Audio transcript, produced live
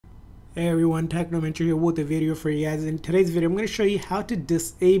Hey everyone, Technomentary here with a video for you guys. In today's video, I'm going to show you how to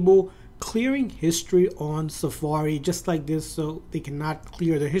disable clearing history on Safari just like this, so they cannot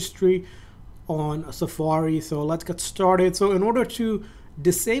clear the history on Safari. So let's get started. So in order to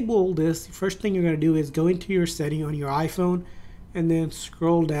disable this, first thing you're going to do is go into your setting on your iPhone and then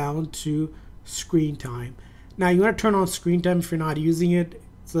scroll down to screen time. Now you want to turn on screen time if you're not using it.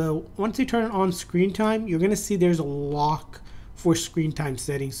 So once you turn on screen time, you're going to see there's a lock for screen time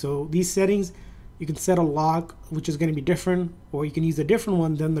settings. So these settings, you can set a lock which is going to be different, or you can use a different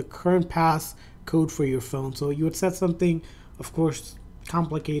one than the current pass code for your phone. So you would set something, of course,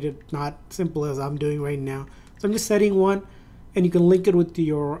 complicated, not simple as I'm doing right now. So I'm just setting one, and you can link it with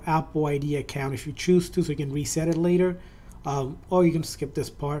your Apple ID account if you choose to, so you can reset it later, or you can skip this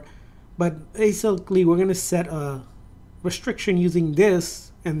part. But basically, we're going to set a restriction using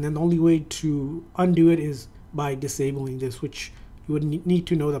this, and then the only way to undo it is by disabling this, which you would need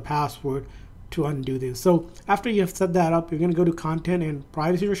to know the password to undo this. So after you have set that up, you're going to go to content and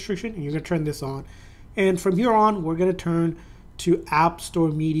privacy restriction, and you're going to turn this on. And from here on, we're going to turn to App Store,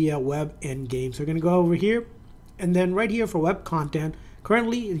 Media, Web, and Games. So we're going to go over here, and then right here for web content,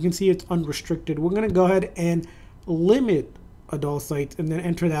 currently you can see it's unrestricted. We're going to go ahead and limit adult sites, and then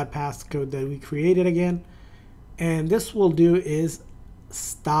enter that passcode that we created again. And this will do is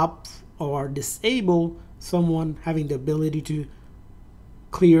stop or disable someone having the ability to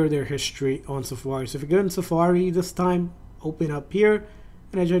clear their history on Safari. So if you go in Safari this time, open up here,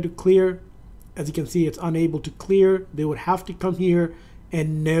 and I try to clear, as you can see it's unable to clear. They would have to come here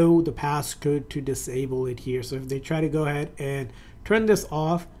and know the passcode to disable it here. So if they try to go ahead and turn this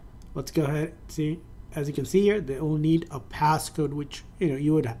off, let's go ahead, see, as you can see here, they will need a passcode which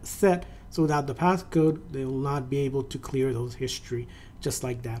you would set. So without the passcode, they will not be able to clear those history, just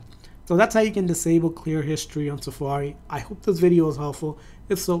like that. So that's how you can disable clear history on Safari. I hope this video was helpful.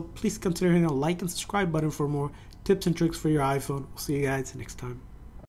 If so, please consider hitting the like and subscribe button for more tips and tricks for your iPhone. We'll see you guys next time.